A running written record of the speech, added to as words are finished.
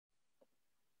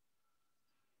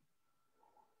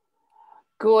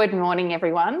Good morning,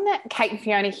 everyone. Kate and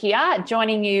Fiona here,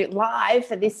 joining you live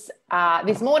for this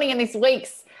morning and this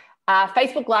week's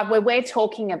Facebook Live, where we're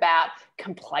talking about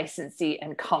complacency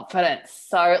and confidence.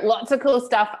 So lots of cool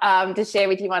stuff to share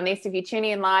with you on this. If you're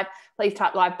tuning in live, please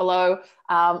type live below,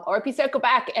 or if you circle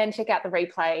back and check out the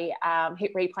replay,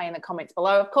 hit replay in the comments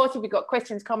below. Of course, if you've got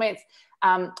questions, comments,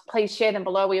 please share them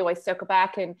below. We always circle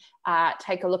back and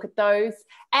take a look at those.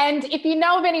 And if you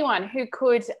know of anyone who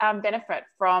could benefit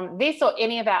from this or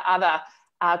any of our other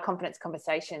confidence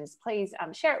conversations, please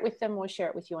share it with them or share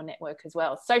it with your network as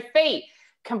well. Sophie,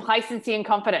 complacency and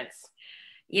confidence.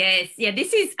 Yes, yeah,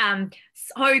 this is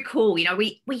so cool.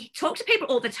 We talk to people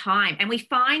all the time and we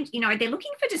find, they're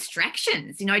looking for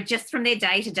distractions, just from their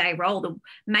day-to-day role.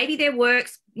 Maybe their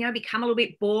work's, become a little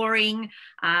bit boring,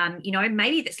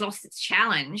 maybe it's lost its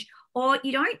challenge, or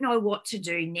you don't know what to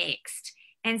do next.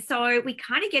 And so we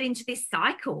kind of get into this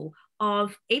cycle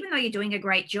of, even though you're doing a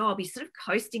great job, you're sort of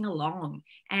coasting along.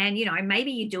 And,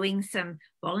 maybe you're doing some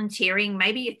volunteering,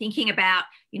 maybe you're thinking about,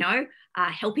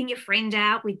 helping your friend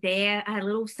out with their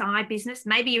little side business.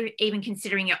 Maybe you're even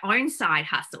considering your own side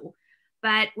hustle.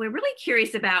 But we're really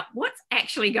curious about what's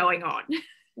actually going on.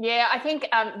 Yeah, I think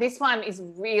this one is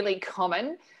really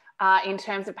common in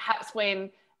terms of perhaps when,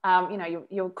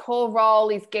 your core role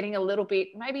is getting a little bit,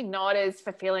 maybe not as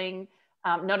fulfilling,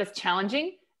 not as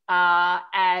challenging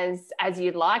as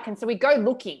you'd like. And so we go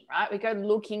looking, right? We go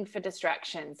looking for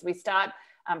distractions. We start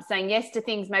saying yes to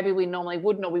things maybe we normally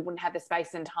wouldn't, or we wouldn't have the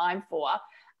space and time for.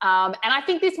 And I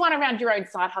think this one around your own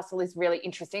side hustle is really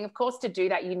interesting. Of course, to do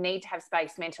that, you need to have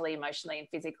space mentally, emotionally, and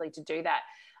physically to do that.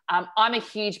 I'm a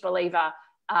huge believer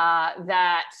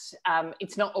that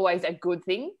it's not always a good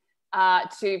thing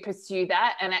to pursue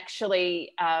that. And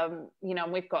actually,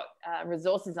 we've got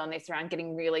resources on this around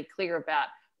getting really clear about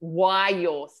why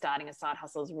you're starting a side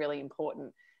hustle is really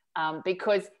important.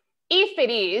 Because if it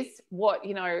is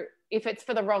if it's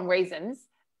for the wrong reasons,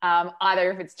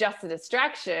 either if it's just a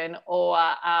distraction or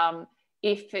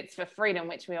if it's for freedom,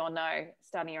 which we all know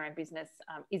starting your own business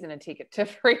isn't a ticket to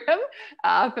freedom.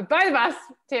 For both of us,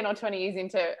 10 or 20 years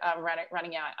into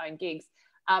running our own gigs,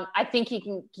 I think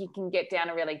you can get down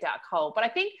a really dark hole. But I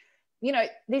think,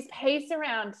 this piece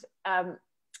around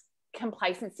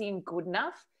complacency and good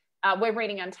enough, we're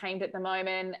reading Untamed at the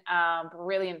moment,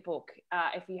 brilliant book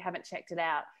if you haven't checked it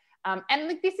out.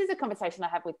 And this is a conversation I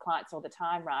have with clients all the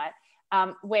time, right?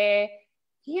 Where,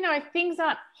 things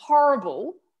aren't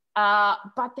horrible,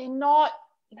 but they're not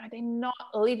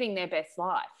living their best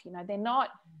life. They're not,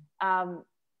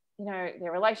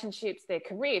 their relationships, their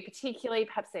career, particularly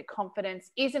perhaps their confidence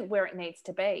isn't where it needs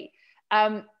to be.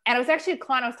 And it was actually a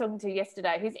client I was talking to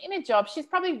yesterday who's in a job. She's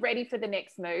probably ready for the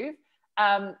next move.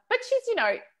 But she's,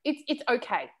 it's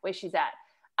okay where she's at.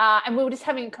 And we were just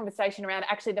having a conversation around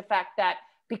actually the fact that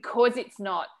because it's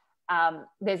not,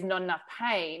 there's not enough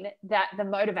pain, that the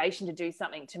motivation to do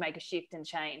something, to make a shift and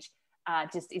change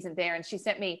just isn't there. And she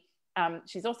sent me,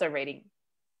 she's also reading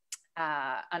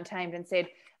Untamed, and said,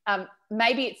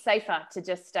 maybe it's safer to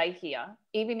just stay here.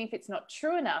 Even if it's not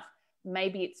true enough,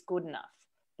 maybe it's good enough.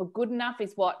 But good enough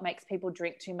is what makes people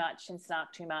drink too much and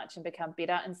snark too much and become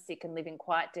bitter and sick and live in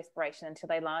quiet desperation until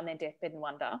they lie on their deathbed and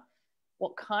wonder,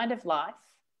 what kind of life,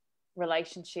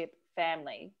 relationship,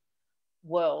 family,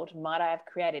 world might I have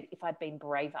created if I'd been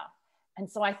braver? And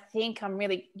so I think I'm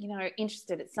really,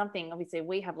 interested. It's something, obviously,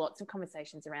 we have lots of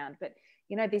conversations around, but,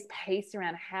 this piece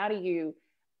around how do you,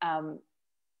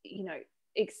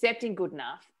 accepting good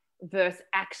enough versus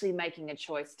actually making a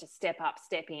choice to step up,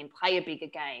 step in, play a bigger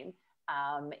game,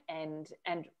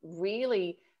 and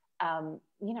really,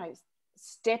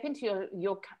 step into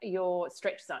your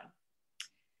stretch zone.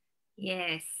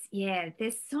 Yes, yeah.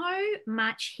 There's so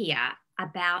much here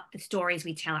about the stories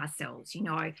we tell ourselves,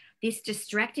 this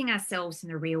distracting ourselves from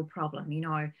the real problem.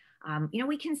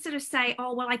 We can sort of say,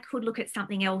 oh, well, I could look at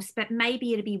something else, but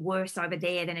maybe it'd be worse over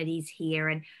there than it is here.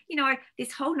 And,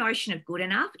 this whole notion of good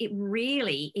enough,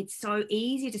 it's so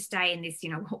easy to stay in this,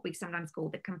 what we sometimes call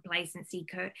the complacency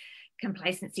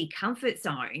comfort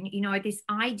zone, this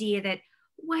idea that,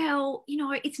 well,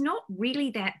 it's not really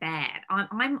that bad.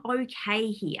 I'm okay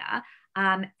here.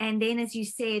 And then, as you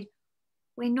said,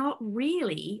 we're not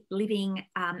really living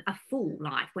a full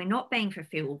life. We're not being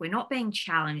fulfilled. We're not being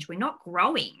challenged. We're not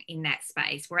growing in that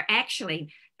space. We're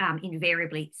actually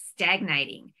invariably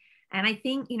stagnating. And I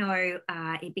think,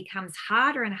 it becomes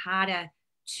harder and harder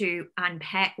to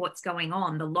unpack what's going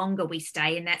on the longer we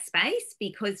stay in that space,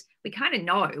 because we kind of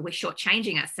know we're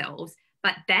shortchanging ourselves,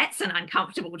 but that's an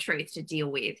uncomfortable truth to deal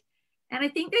with. And I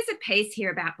think there's a piece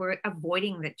here about we're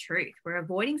avoiding the truth. We're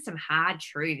avoiding some hard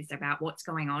truths about what's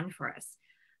going on for us.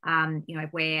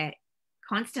 Where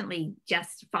constantly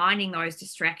just finding those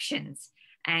distractions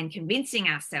and convincing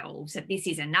ourselves that this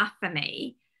is enough for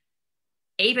me,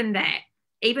 even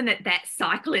that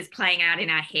cycle is playing out in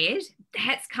our head,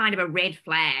 that's kind of a red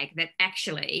flag that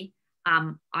actually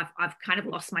I've kind of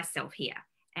lost myself here.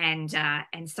 And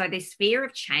so this fear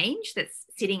of change that's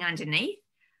sitting underneath,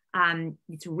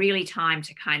 it's really time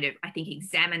to kind of, I think,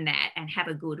 examine that and have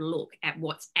a good look at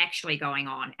what's actually going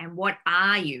on and what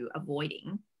are you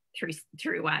avoiding through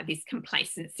this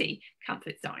complacency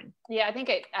comfort zone. Yeah, I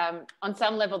think on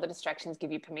some level the distractions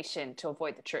give you permission to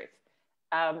avoid the truth.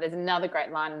 There's another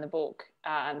great line in the book,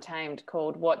 Untamed,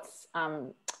 called what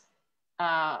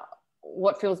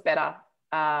feels better,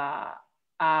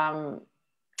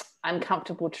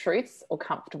 uncomfortable truths or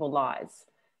comfortable lies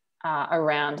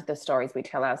around the stories we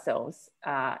tell ourselves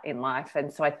in life.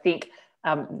 And so I think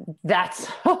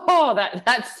that's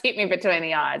hit me between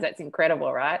the eyes. That's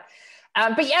incredible, right?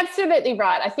 But you're absolutely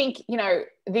right. I think,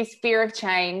 this fear of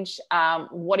change,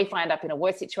 what if I end up in a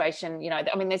worse situation?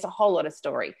 There's a whole lot of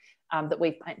story that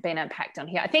we've been unpacked on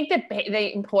here. I think that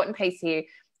the important piece here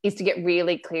is to get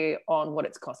really clear on what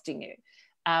it's costing you.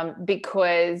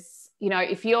 Because,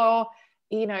 if you're,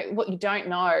 what you don't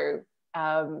know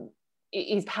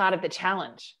is part of the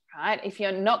challenge, right? If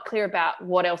you're not clear about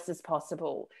what else is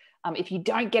possible, if you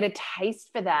don't get a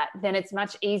taste for that, then it's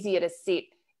much easier to sit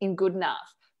in good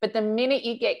enough. But the minute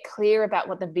you get clear about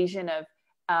what the vision of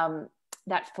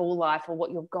that full life or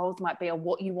what your goals might be or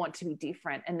what you want to be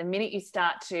different, and the minute you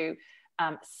start to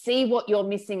see what you're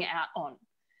missing out on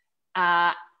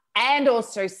and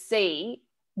also see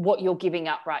what you're giving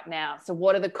up right now. So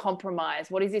what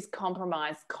is this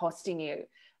compromise costing you?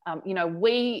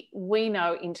 We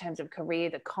know in terms of career,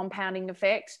 the compounding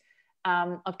effect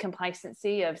of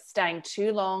complacency, of staying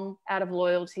too long out of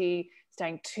loyalty,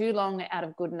 staying too long out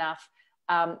of good enough,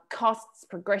 costs,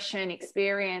 progression,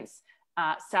 experience,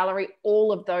 salary,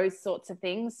 all of those sorts of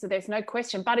things. So there's no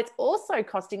question, but it's also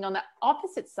costing on the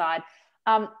opposite side,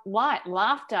 light,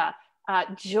 laughter,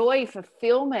 joy,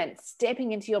 fulfillment,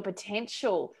 stepping into your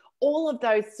potential, all of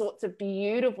those sorts of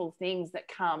beautiful things that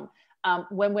come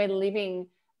when we're living,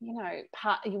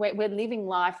 we're living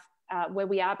life where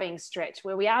we are being stretched,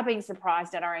 where we are being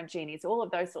surprised at our own genius, all of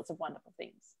those sorts of wonderful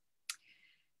things.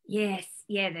 Yes,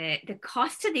 yeah. The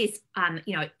cost to this,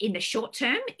 in the short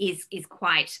term is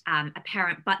quite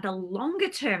apparent, but the longer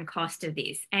term cost of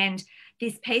this, and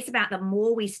this piece about the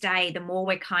more we stay, the more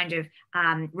we're kind of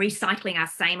recycling our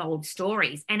same old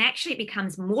stories, and actually it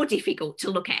becomes more difficult to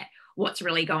look at what's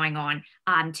really going on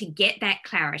to get that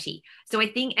clarity. So I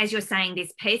think, as you're saying,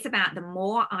 this piece about the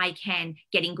more I can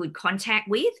get in good contact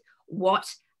with what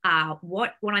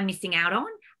I'm missing out on,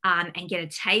 and get a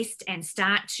taste and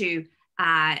start to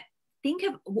think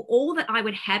of all that I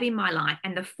would have in my life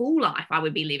and the full life I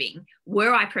would be living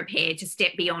were I prepared to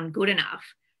step beyond good enough.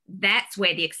 That's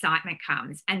where the excitement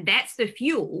comes. And that's the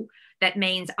fuel that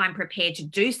means I'm prepared to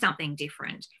do something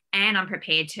different, and I'm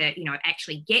prepared to,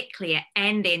 actually get clear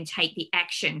and then take the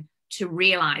action to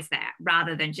realize that,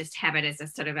 rather than just have it as a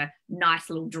sort of a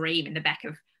nice little dream in the back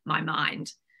of my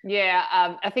mind. Yeah,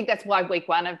 I think that's why week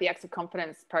 1 of the Acts of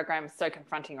Confidence program is so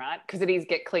confronting, right? Because it is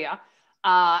get clear.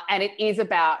 And it is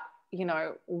about,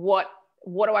 what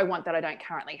do I want that I don't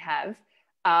currently have?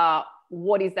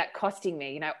 What is that costing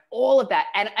me? All of that.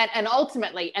 And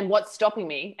ultimately, and what's stopping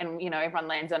me? And, everyone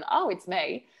lands on, oh, it's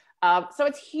me. So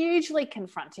it's hugely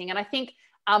confronting. And I think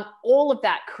all of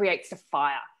that creates a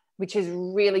fire, which is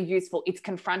really useful. It's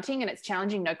confronting and it's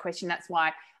challenging, no question. That's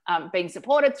why being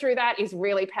supported through that is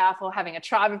really powerful. Having a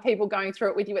tribe of people going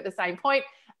through it with you at the same point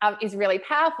is really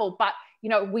powerful. But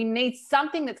we need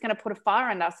something that's going to put a fire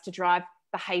on us to drive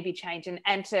behavior change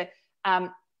and to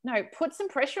put some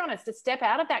pressure on us to step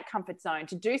out of that comfort zone,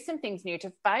 to do some things new,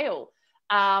 to fail,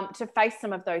 to face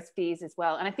some of those fears as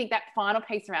well. And I think that final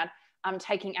piece around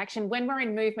taking action, when we're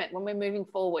in movement, when we're moving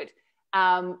forward,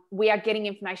 we are getting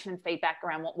information and feedback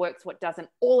around what works, what doesn't.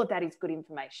 All of that is good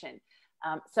information.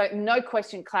 So no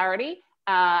question, clarity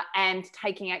and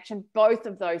taking action, both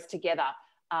of those together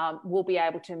will be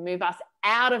able to move us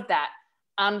out of that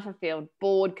unfulfilled,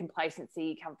 bored,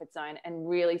 complacency, comfort zone, and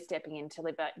really stepping into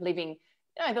living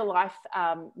the life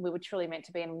we were truly meant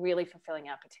to be, and really fulfilling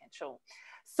our potential.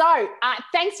 So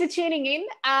thanks for tuning in.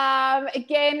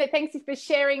 Again, thanks for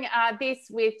sharing this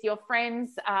with your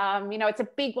friends. It's a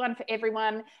big one for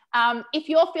everyone. If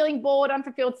you're feeling bored,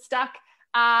 unfulfilled, stuck,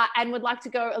 and would like to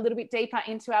go a little bit deeper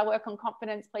into our work on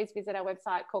confidence, please visit our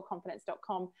website,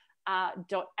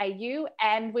 coreconfidence.com.au,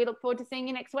 and we look forward to seeing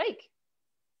you next week.